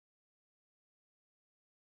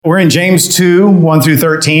We're in James 2, 1 through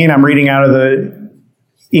 13. I'm reading out of the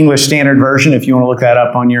English Standard Version if you want to look that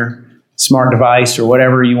up on your smart device or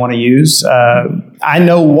whatever you want to use. I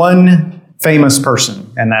know one famous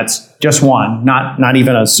person, and that's just one, not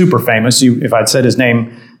even a super famous. If I'd said his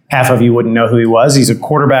name, half of you wouldn't know who he was. He's a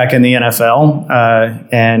quarterback in the NFL,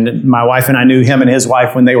 and my wife and I knew him and his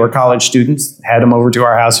wife when they were college students, had them over to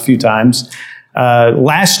our house a few times.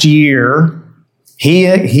 Last year,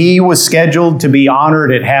 he was scheduled to be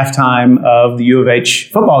honored at halftime of the U of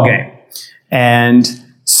H football game. And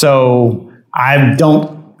so I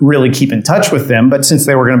don't really keep in touch with them, but since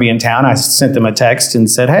they were going to be in town, I sent them a text and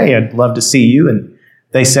said, hey, I'd love to see you. And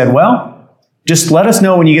they said, well, just let us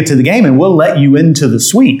know when you get to the game and we'll let you into the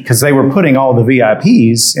suite, because they were putting all the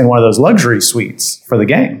VIPs in one of those luxury suites for the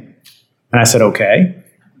game. And I said, okay.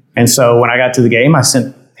 And so when I got to the game, I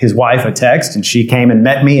sent his wife a text, and she came and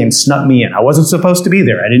met me and snuck me in. I wasn't supposed to be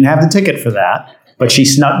there. I didn't have the ticket for that, but she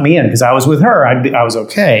snuck me in because I was with her. I was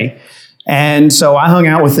okay. And so I hung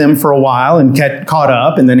out with him for a while and caught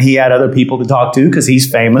up, and then he had other people to talk to because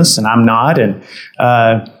he's famous and I'm not. And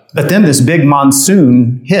but then this big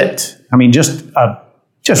monsoon hit. I mean, just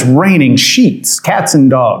raining sheets, cats and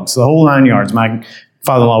dogs, the whole 9 yards. My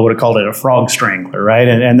father-in-law would have called it a frog strangler, right?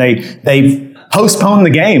 And they postponed the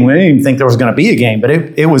game. We didn't even think there was going to be a game, but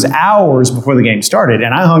it was hours before the game started.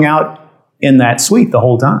 And I hung out in that suite the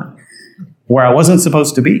whole time where I wasn't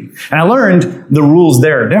supposed to be. And I learned the rules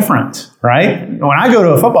there are different, right? When I go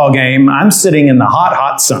to a football game, I'm sitting in the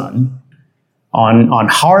hot sun on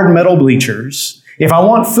hard metal bleachers. If I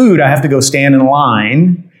want food, I have to go stand in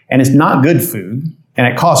line, and it's not good food, and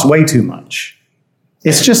it costs way too much.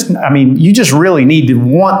 It's just, you just really need to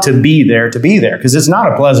want to be there, because it's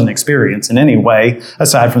not a pleasant experience in any way,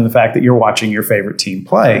 aside from the fact that you're watching your favorite team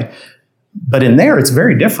play. But in there, it's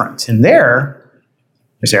very different. In there,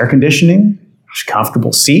 there's air conditioning, there's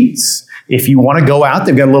comfortable seats. If you want to go out,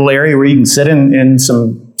 they've got a little area where you can sit in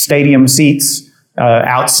some stadium seats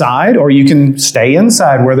outside, or you can stay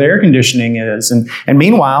inside where the air conditioning is. And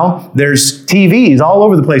meanwhile, there's TVs all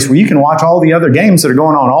over the place where you can watch all the other games that are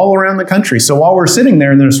going on all around the country. So while we're sitting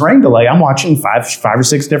there in this rain delay, I'm watching five or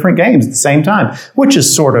six different games at the same time, which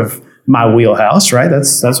is sort of my wheelhouse, right?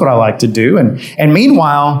 That's what I like to do. And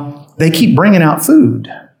meanwhile, they keep bringing out food.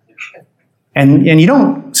 And you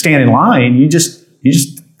don't stand in line. You just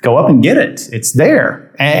go up and get it. It's there.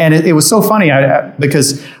 And it was so funny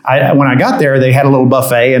because when I got there, they had a little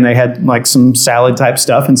buffet, and they had like some salad type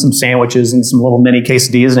stuff and some sandwiches and some little mini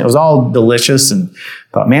quesadillas, and it was all delicious. And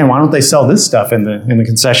I thought, man, why don't they sell this stuff in the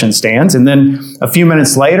concession stands? And then a few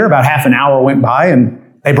minutes later, about half an hour went by, and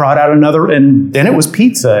they brought out another, and then it was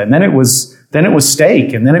pizza, and then it was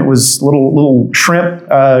steak, and then it was little shrimp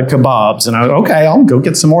kebabs. And okay, I'll go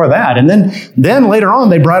get some more of that. And then later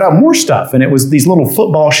on, they brought out more stuff, and it was these little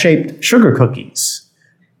football-shaped sugar cookies.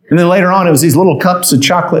 And then later on, it was these little cups of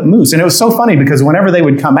chocolate mousse. And it was so funny because whenever they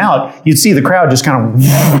would come out, you'd see the crowd just kind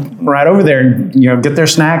of right over there and get their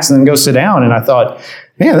snacks and then go sit down. And I thought,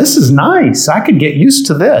 man, this is nice. I could get used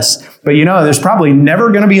to this. But there's probably never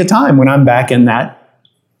going to be a time when I'm back in that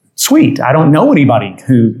suite. I don't know anybody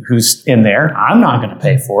who's in there. I'm not going to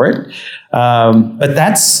pay for it. But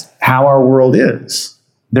that's how our world is.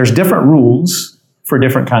 There's different rules for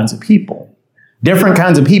different kinds of people. Different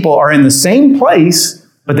kinds of people are in the same place,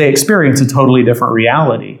 but they experience a totally different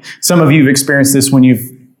reality. Some of you have experienced this when you've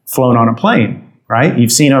flown on a plane, right?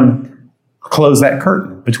 You've seen them close that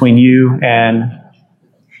curtain between you and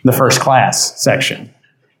the first class section.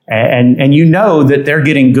 And you know that they're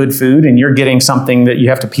getting good food and you're getting something that you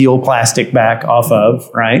have to peel plastic back off of,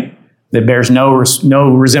 right? That bears no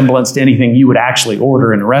resemblance to anything you would actually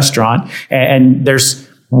order in a restaurant. And there's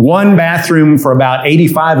one bathroom for about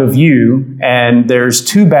 85 of you, and there's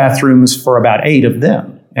two bathrooms for about 8 of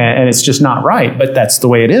them. And it's just not right, but that's the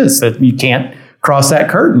way it is, that you can't cross that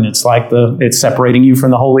curtain. It's like it's separating you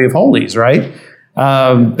from the Holy of Holies, right?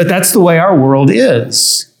 But that's the way our world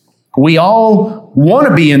is. We all want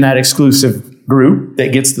to be in that exclusive group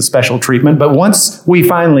that gets the special treatment, but once we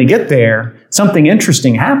finally get there, something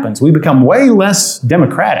interesting happens. We become way less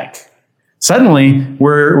democratic. Suddenly,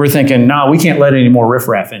 we're thinking, no, we can't let any more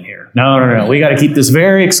riffraff in here. No. We got to keep this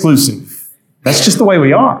very exclusive. That's just the way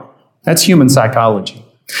we are. That's human psychology.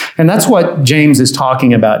 And that's what James is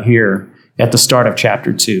talking about here at the start of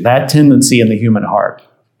chapter 2, that tendency in the human heart.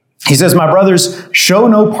 He says, my brothers, show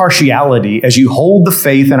no partiality as you hold the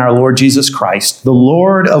faith in our Lord Jesus Christ, the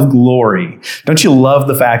Lord of glory. Don't you love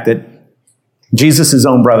the fact that Jesus'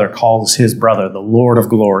 own brother calls his brother the Lord of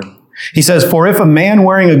glory? He says, "For if a man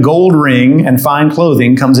wearing a gold ring and fine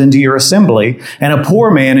clothing comes into your assembly, and a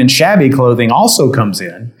poor man in shabby clothing also comes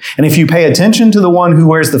in, and if you pay attention to the one who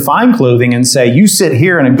wears the fine clothing and say, 'You sit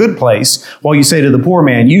here in a good place,' while you say to the poor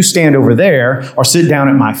man, 'You stand over there,' or 'Sit down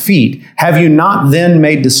at my feet,' have you not then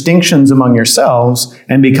made distinctions among yourselves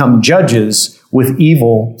and become judges with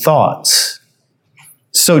evil thoughts?"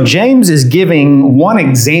 So James is giving one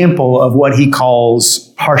example of what he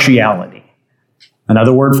calls partiality.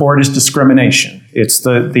 Another word for it is discrimination. It's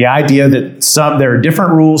the idea that there are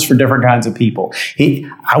different rules for different kinds of people.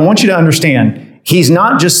 I want you to understand, he's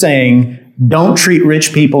not just saying, don't treat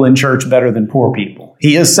rich people in church better than poor people.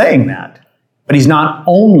 He is saying that, but he's not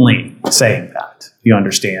only saying that. You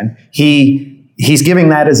understand? He's giving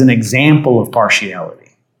that as an example of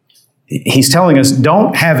partiality. He's telling us,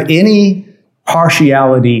 don't have any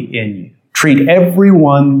partiality in you. Treat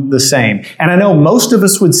everyone the same. And I know most of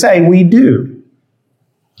us would say we do.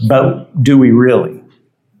 But do we really?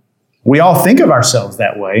 We all think of ourselves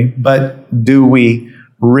that way, but do we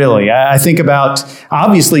really? I think about,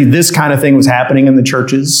 obviously, this kind of thing was happening in the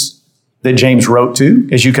churches that James wrote to.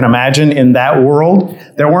 As you can imagine, in that world,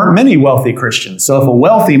 there weren't many wealthy Christians. So if a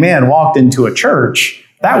wealthy man walked into a church,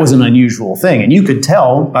 that was an unusual thing. And you could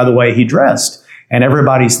tell by the way he dressed. And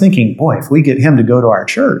everybody's thinking, boy, if we get him to go to our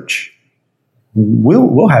church,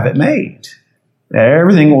 we'll have it made.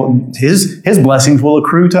 Everything his blessings will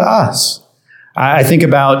accrue to us. I think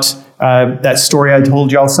about that story I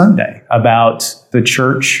told y'all Sunday about the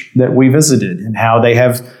church that we visited and how they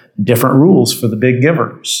have different rules for the big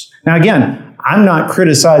givers. Now, again, I'm not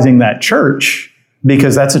criticizing that church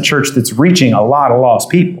because that's a church that's reaching a lot of lost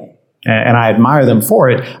people, and I admire them for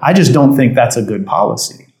it. I just don't think that's a good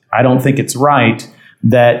policy. I don't think it's right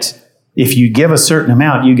that if you give a certain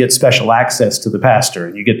amount, you get special access to the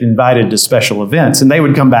pastor. You get invited to special events. And they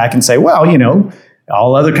would come back and say, well,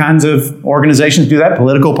 all other kinds of organizations do that.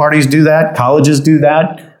 Political parties do that. Colleges do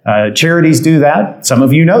that. Charities do that. Some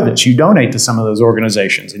of you know this. You donate to some of those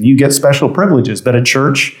organizations and you get special privileges. But a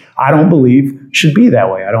church, I don't believe, should be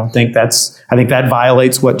that way. I think that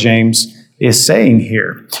violates what James is saying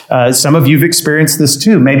here. Some of you have experienced this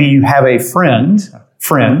too. Maybe you have a friend,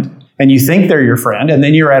 and you think they're your friend, and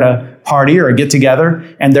then you're at a party or a get-together,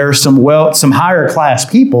 and there are some higher class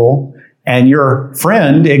people, and your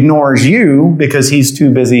friend ignores you because he's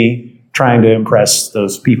too busy trying to impress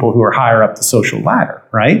those people who are higher up the social ladder,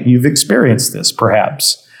 right? You've experienced this,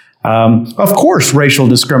 perhaps. Of course, racial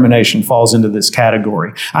discrimination falls into this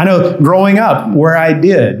category. I know growing up where I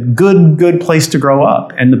did, good place to grow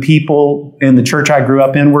up. And the people in the church I grew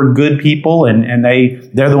up in were good people. And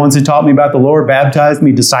they're the ones who taught me about the Lord, baptized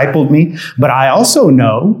me, discipled me. But I also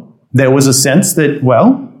know there was a sense that,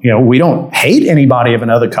 we don't hate anybody of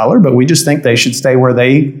another color, but we just think they should stay where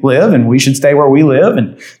they live and we should stay where we live.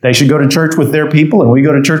 And they should go to church with their people and we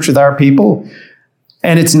go to church with our people.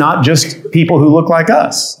 And it's not just people who look like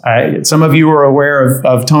us. Some of you are aware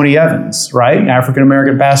of Tony Evans, right?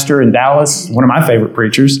 African-American pastor in Dallas, one of my favorite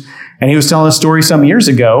preachers. And he was telling a story some years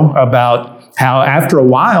ago about how after a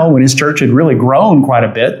while, when his church had really grown quite a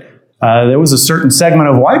bit, there was a certain segment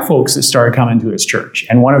of white folks that started coming to his church.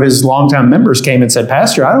 And one of his longtime members came and said,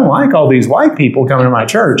 "Pastor, I don't like all these white people coming to my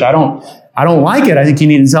church. I don't like it. I think you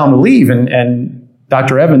need to tell them to leave." And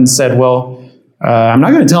Dr. Evans said, "Well, I'm not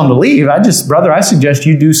going to tell them to leave. Brother, I suggest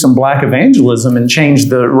you do some black evangelism and change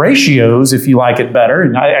the ratios if you like it better."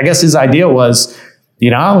 And I guess his idea was,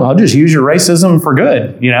 I'll just use your racism for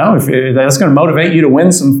good. If that's going to motivate you to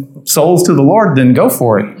win some souls to the Lord, then go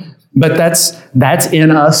for it. But that's in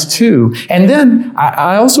us too. And then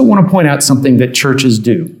I also want to point out something that churches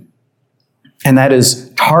do, and that is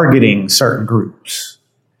targeting certain groups.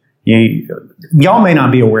 Y'all may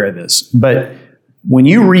not be aware of this, but when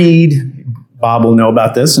you read, Bob will know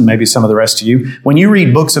about this, and maybe some of the rest of you, when you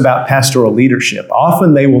read books about pastoral leadership,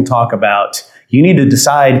 often they will talk about you need to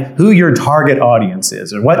decide who your target audience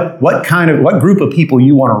is, or what group of people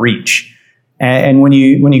you want to reach. And when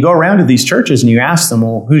you go around to these churches and you ask them,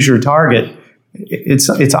 well, who's your target?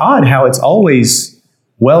 It's odd how it's always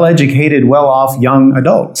well-educated, well-off young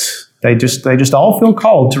adults. They just all feel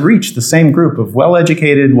called to reach the same group of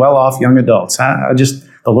well-educated, well-off young adults. The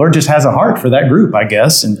Lord just has a heart for that group, I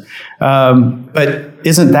guess. And but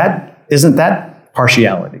isn't that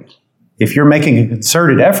partiality? If you're making a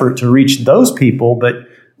concerted effort to reach those people, but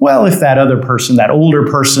if that other person, that older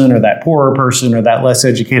person or that poorer person or that less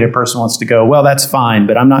educated person wants to go, that's fine,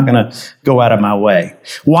 but I'm not going to go out of my way.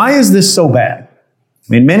 Why is this so bad?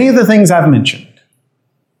 Many of the things I've mentioned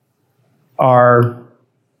are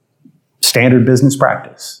standard business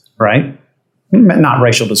practice, right? Not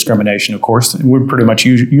racial discrimination, of course. We pretty much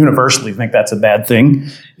universally think that's a bad thing,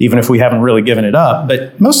 even if we haven't really given it up.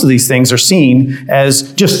 But most of these things are seen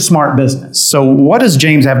as just smart business. So what does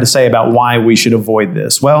James have to say about why we should avoid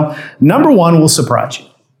this? Well, number one will surprise you.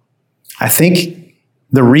 I think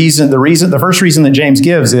the first reason that James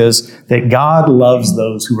gives is that God loves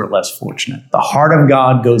those who are less fortunate. The heart of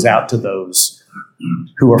God goes out to those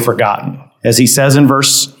who are forgotten. As he says in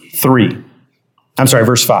verse 5.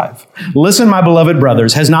 Listen, my beloved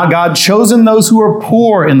brothers, has not God chosen those who are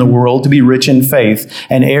poor in the world to be rich in faith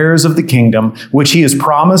and heirs of the kingdom, which he has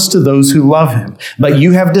promised to those who love him? But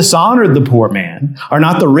you have dishonored the poor man. Are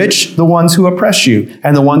not the rich the ones who oppress you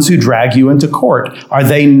and the ones who drag you into court? Are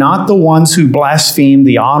they not the ones who blaspheme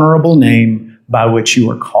the honorable name by which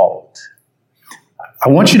you are called? I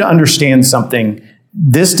want you to understand something.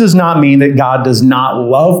 This does not mean that God does not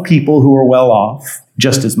love people who are well off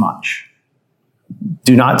just as much.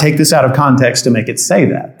 Do not take this out of context to make it say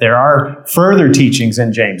that. There are further teachings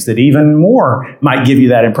in James that even more might give you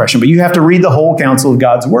that impression. But you have to read the whole counsel of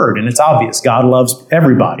God's word, and it's obvious. God loves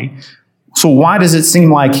everybody. So why does it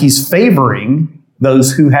seem like he's favoring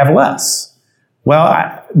those who have less?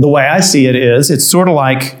 Well, the way I see it is, it's sort of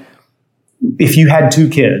like if you had two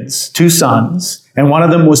kids, two sons, and one of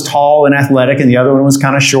them was tall and athletic and the other one was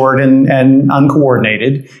kind of short and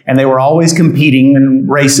uncoordinated, and they were always competing in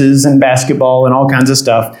races and basketball and all kinds of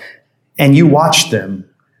stuff, and you watched them,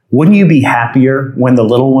 wouldn't you be happier when the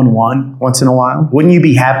little one won once in a while? Wouldn't you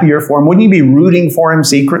be happier for him? Wouldn't you be rooting for him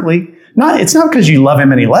secretly? It's not because you love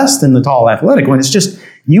him any less than the tall athletic one. It's just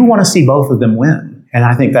you want to see both of them win. And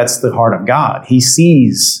I think that's the heart of God. He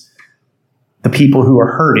sees the people who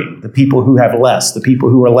are hurting, the people who have less, the people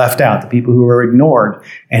who are left out, the people who are ignored.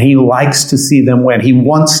 And he likes to see them win. He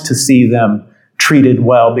wants to see them treated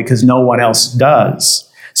well because no one else does.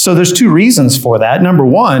 So there's two reasons for that. Number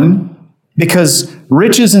one, because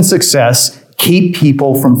riches and success keep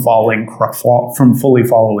people from fully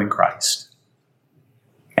following Christ.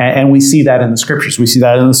 And we see that in the scriptures. We see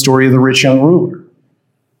that in the story of the rich young ruler.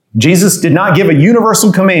 Jesus did not give a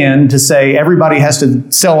universal command to say everybody has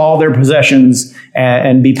to sell all their possessions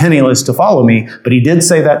and be penniless to follow me, but he did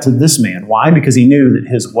say that to this man. Why? Because he knew that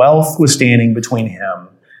his wealth was standing between him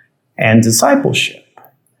and discipleship.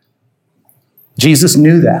 Jesus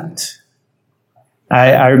knew that.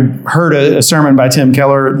 I heard a sermon by Tim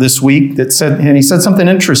Keller this week that said, and he said something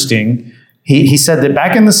interesting. He said that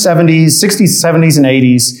back in the 60s, 70s, and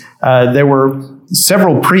 80s, there were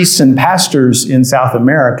several priests and pastors in South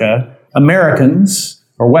America, Americans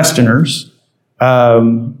or Westerners,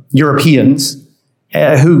 Europeans,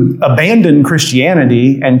 who abandoned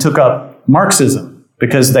Christianity and took up Marxism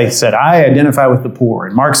because they said, I identify with the poor.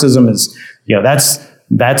 And Marxism is,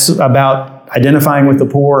 that's about identifying with the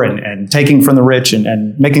poor and taking from the rich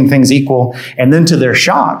and making things equal. And then to their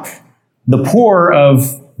shock, the poor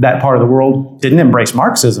of that part of the world didn't embrace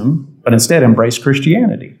Marxism, but instead embraced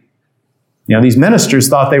Christianity. These ministers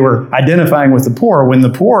thought they were identifying with the poor when the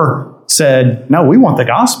poor said, no, we want the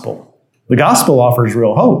gospel. The gospel offers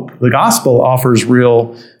real hope. The gospel offers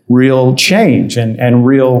real change and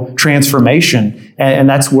real transformation. And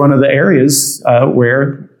that's one of the areas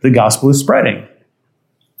where the gospel is spreading.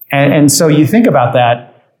 And so you think about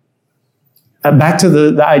that, back to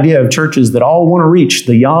the idea of churches that all want to reach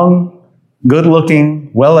the young, good-looking,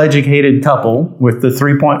 well-educated couple with the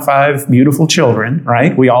 3.5 beautiful children,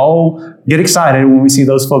 right? We all get excited when we see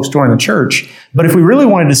those folks join the church. But if we really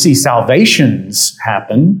wanted to see salvations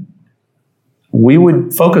happen, we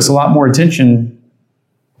would focus a lot more attention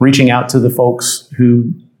reaching out to the folks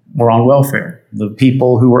who were on welfare, the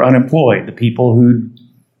people who were unemployed, the people who'd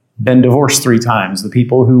been divorced 3 times, the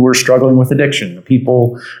people who were struggling with addiction, the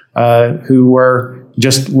people who were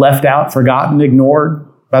just left out, forgotten, ignored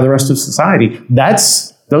by the rest of society.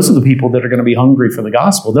 Those are the people that are going to be hungry for the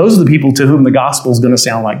gospel. Those are the people to whom the gospel is going to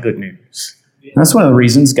sound like good news. And that's one of the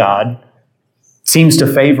reasons God seems to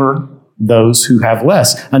favor those who have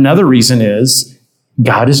less. Another reason is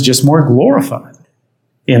God is just more glorified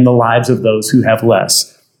in the lives of those who have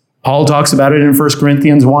less. Paul talks about it in 1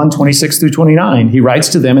 Corinthians 1, 26 through 29. He writes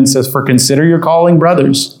to them and says, "For consider your calling,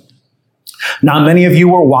 brothers. Not many of you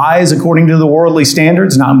were wise according to the worldly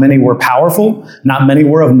standards. Not many were powerful. Not many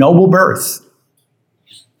were of noble birth.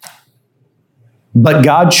 But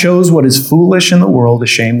God chose what is foolish in the world to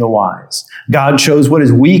shame the wise. God chose what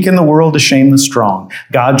is weak in the world to shame the strong.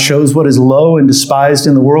 God chose what is low and despised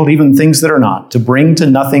in the world, even things that are not, to bring to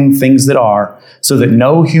nothing things that are, so that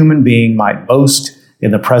no human being might boast in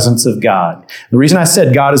the presence of God." The reason I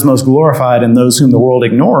said God is most glorified in those whom the world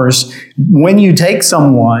ignores, when you take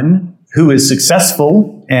someone who is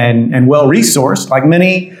successful and well-resourced, like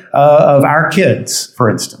many of our kids, for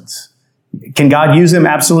instance. Can God use them?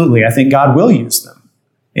 Absolutely. I think God will use them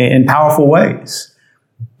in powerful ways.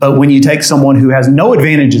 But when you take someone who has no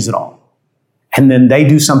advantages at all, and then they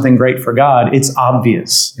do something great for God, it's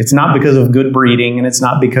obvious. It's not because of good breeding, and it's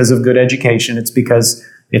not because of good education. It's because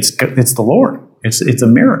it's the Lord. It's a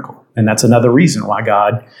miracle. And that's another reason why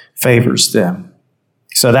God favors them.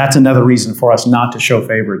 So that's another reason for us not to show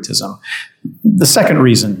favoritism. The second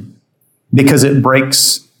reason, because it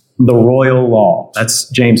breaks the royal law. That's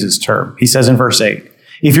James's term. He says in verse 8,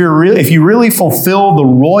 if you really fulfill the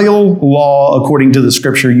royal law according to the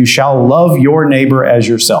scripture, you shall love your neighbor as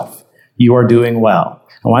yourself. You are doing well.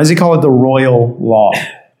 And why does he call it the royal law?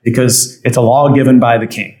 Because it's a law given by the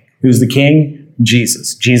king. Who's the king?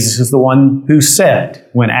 Jesus. Jesus is the one who said,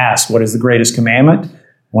 when asked, what is the greatest commandment?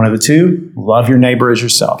 One of the two, love your neighbor as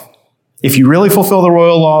yourself. If you really fulfill the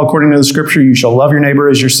royal law according to the scripture, you shall love your neighbor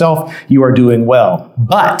as yourself. You are doing well.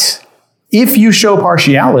 But if you show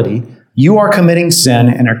partiality, you are committing sin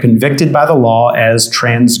and are convicted by the law as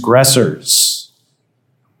transgressors.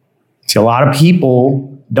 See, a lot of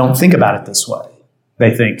people don't think about it this way.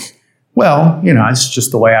 They think, well, it's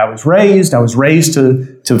just the way I was raised. I was raised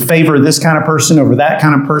to favor this kind of person over that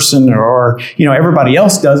kind of person, or everybody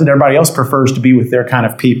else does it. Everybody else prefers to be with their kind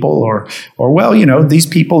of people, or well, these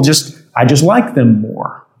people I just like them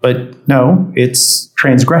more. But no, it's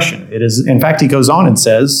transgression. It is. In fact, he goes on and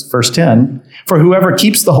says, verse 10, for whoever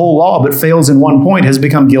keeps the whole law but fails in one point has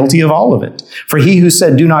become guilty of all of it. For he who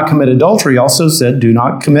said, do not commit adultery also said, do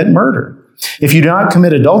not commit murder. If you do not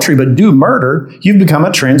commit adultery but do murder, you've become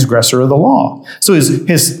a transgressor of the law. So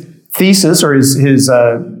his thesis or his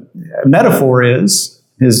metaphor is,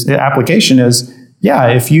 his application is,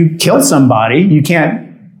 if you kill somebody, you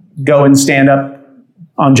can't go and stand up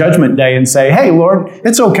on Judgment Day and say, hey, Lord,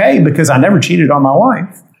 it's okay because I never cheated on my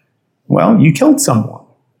wife. Well, you killed someone.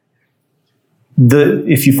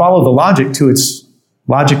 If you follow the logic to its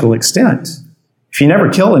logical extent, if you never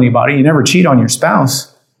kill anybody, you never cheat on your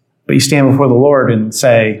spouse, but you stand before the Lord and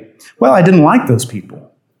say, well, I didn't like those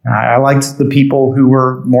people. I liked the people who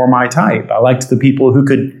were more my type. I liked the people who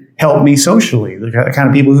could help me socially, the kind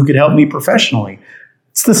of people who could help me professionally.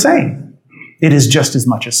 It's the same. It is just as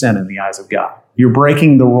much a sin in the eyes of God. You're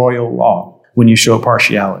breaking the royal law when you show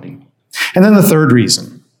partiality. And then the third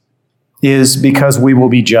reason is because we will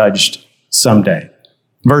be judged someday.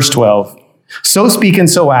 Verse 12, so speak and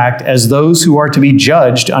so act as those who are to be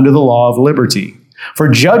judged under the law of liberty. For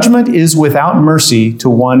judgment is without mercy to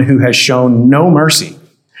one who has shown no mercy.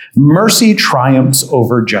 Mercy triumphs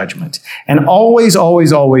over judgment. And always,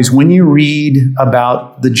 always, always, when you read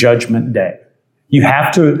about the judgment day, you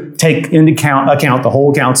have to take into account the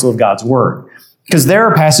whole counsel of God's word. Because there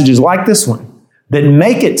are passages like this one that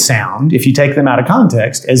make it sound, if you take them out of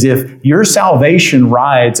context, as if your salvation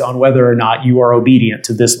rides on whether or not you are obedient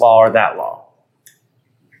to this law or that law.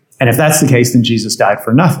 And if that's the case, then Jesus died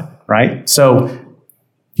for nothing, right? So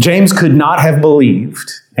James could not have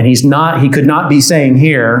believed, and he could not be saying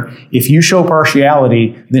here, if you show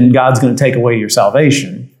partiality, then God's going to take away your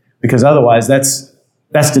salvation, because otherwise that's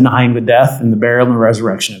denying the death and the burial and the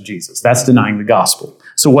resurrection of Jesus. That's denying the gospel.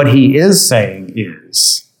 So what he is saying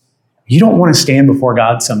is, you don't want to stand before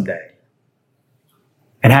God someday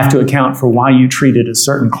and have to account for why you treated a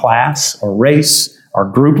certain class or race or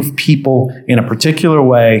group of people in a particular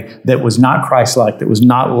way that was not Christ-like, that was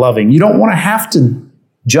not loving. You don't want to have to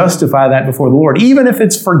justify that before the Lord, even if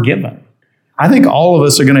it's forgiven. I think all of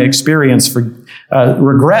us are going to experience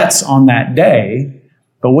regrets on that day,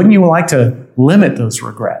 but wouldn't you like to limit those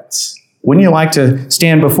regrets? Wouldn't you like to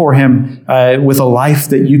stand before Him with a life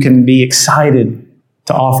that you can be excited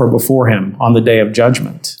to offer before Him on the day of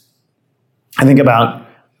judgment? I think about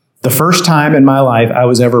the first time in my life I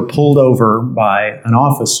was ever pulled over by an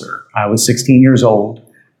officer. I was 16 years old.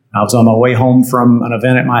 I was on my way home from an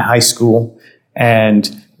event at my high school,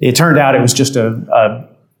 and it turned out it was just a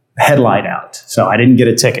headlight out, so I didn't get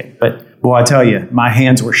a ticket. But boy, I tell you, my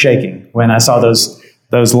hands were shaking when I saw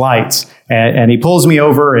those lights. And he pulls me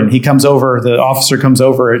over, and the officer comes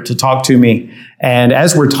over to talk to me. And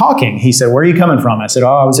as we're talking, he said, where are you coming from? I said,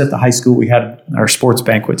 I was at the high school. We had our sports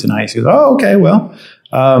banquet tonight. He goes, oh, okay, well,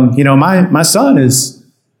 my son is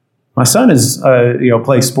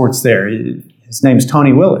plays sports there. His name's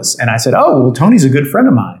Tony Willis. And I said, oh, well, Tony's a good friend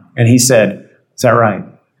of mine. And he said, is that right?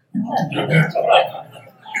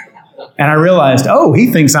 And I realized, he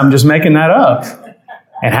thinks I'm just making that up.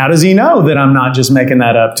 And how does he know that I'm not just making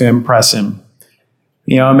that up to impress him?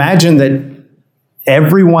 Imagine that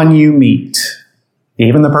everyone you meet,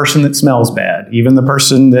 even the person that smells bad, even the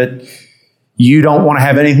person that you don't want to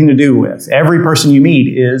have anything to do with. Every person you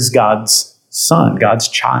meet is God's son, God's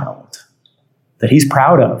child, that he's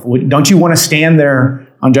proud of. Don't you want to stand there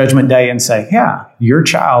on Judgment Day and say, yeah, your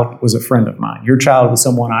child was a friend of mine. Your child was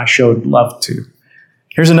someone I showed love to.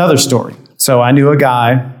 Here's another story. So I knew a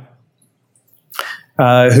guy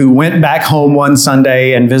who went back home one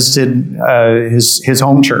Sunday and visited his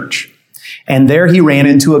home church. And there he ran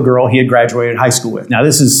into a girl he had graduated high school with. Now,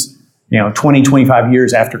 this is 20, 25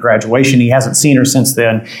 years after graduation. He hasn't seen her since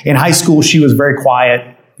then. In high school, she was very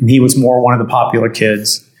quiet, and he was more one of the popular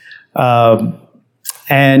kids.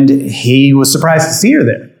 And he was surprised to see her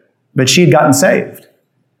there. But she had gotten saved.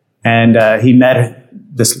 And he met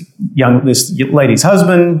this lady's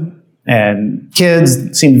husband and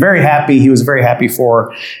kids, seemed very happy. He was very happy for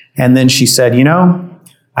her. And then she said,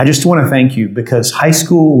 I just want to thank you because high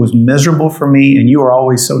school was miserable for me and you were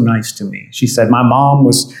always so nice to me. She said, my mom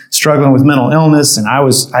was struggling with mental illness and I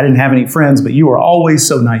didn't have any friends, but you were always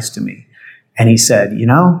so nice to me. And he said,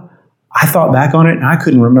 I thought back on it and I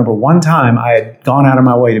couldn't remember one time I had gone out of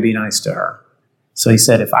my way to be nice to her. So he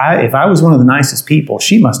said, if I was one of the nicest people,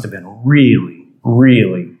 she must have been really,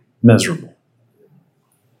 really miserable.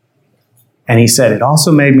 And he said, it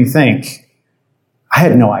also made me think, I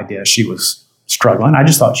had no idea she was struggling. I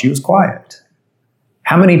just thought she was quiet.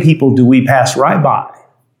 How many people do we pass right by?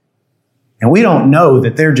 And we don't know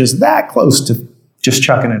that they're just that close to just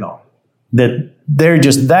chucking it all. That they're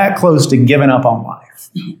just that close to giving up on life.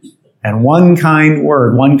 And one kind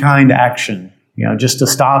word, one kind action, just to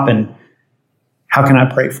stop and, how can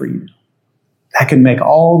I pray for you? That can make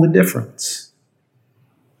all the difference.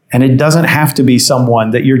 And it doesn't have to be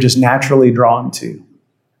someone that you're just naturally drawn to.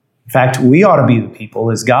 In fact, we ought to be the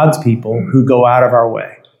people, as God's people, who go out of our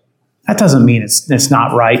way. That doesn't mean it's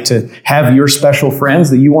not right to have your special friends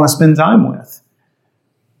that you want to spend time with.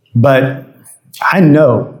 But I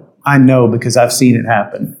know because I've seen it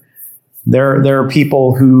happen. There are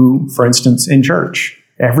people who, for instance, in church,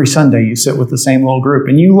 every Sunday you sit with the same little group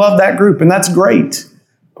and you love that group and that's great.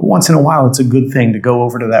 But once in a while, it's a good thing to go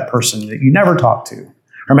over to that person that you never talked to.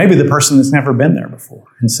 Or maybe the person that's never been there before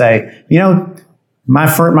and say,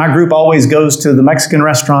 my group always goes to the Mexican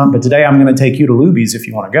restaurant, but today I'm going to take you to Luby's if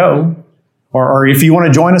you want to go. Or if you want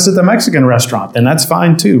to join us at the Mexican restaurant, then that's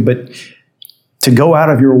fine too. But to go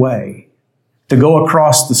out of your way, to go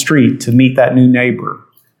across the street to meet that new neighbor,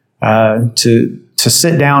 to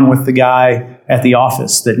sit down with the guy at the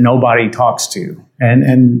office that nobody talks to.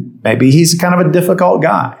 And maybe he's kind of a difficult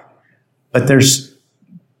guy. But there's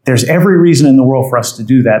every reason in the world for us to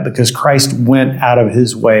do that because Christ went out of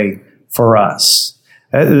his way for us.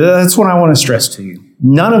 That's what I want to stress to you.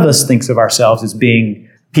 None of us thinks of ourselves as being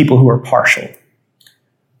people who are partial.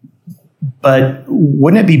 But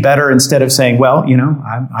wouldn't it be better instead of saying, well,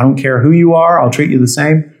 I don't care who you are, I'll treat you the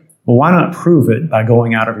same. Well, why not prove it by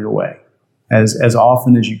going out of your way as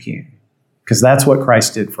often as you can? Because that's what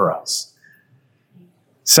Christ did for us.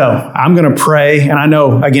 So I'm going to pray, and I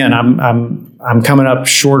know, again, I'm coming up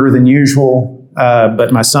shorter than usual,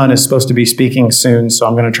 but my son is supposed to be speaking soon, so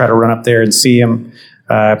I'm going to try to run up there and see him.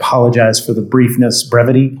 I apologize for the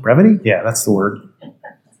brevity? Brevity? Yeah, that's the word.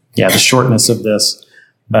 Yeah, the shortness of this.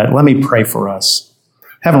 But let me pray for us.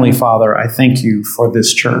 Heavenly Father, I thank you for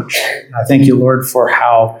this church. I thank you, Lord, for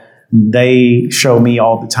how they show me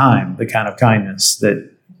all the time the kind of kindness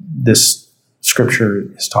that this scripture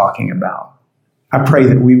is talking about. I pray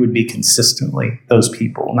that we would be consistently those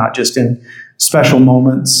people, not just in special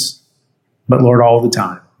moments, but Lord, all the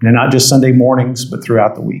time. And not just Sunday mornings, but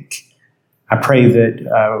throughout the week. I pray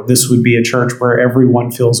that this would be a church where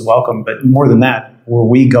everyone feels welcome, but more than that, where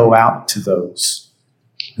we go out to those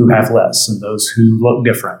who have less and those who look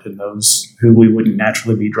different and those who we wouldn't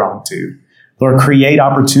naturally be drawn to. Lord, create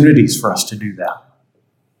opportunities for us to do that.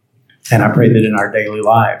 And I pray that in our daily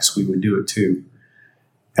lives, we would do it too.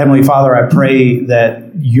 Heavenly Father, I pray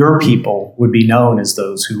that your people would be known as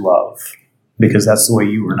those who love, because that's the way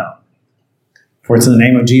you were known. For it's in the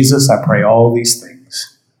name of Jesus, I pray all these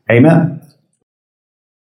things. Amen.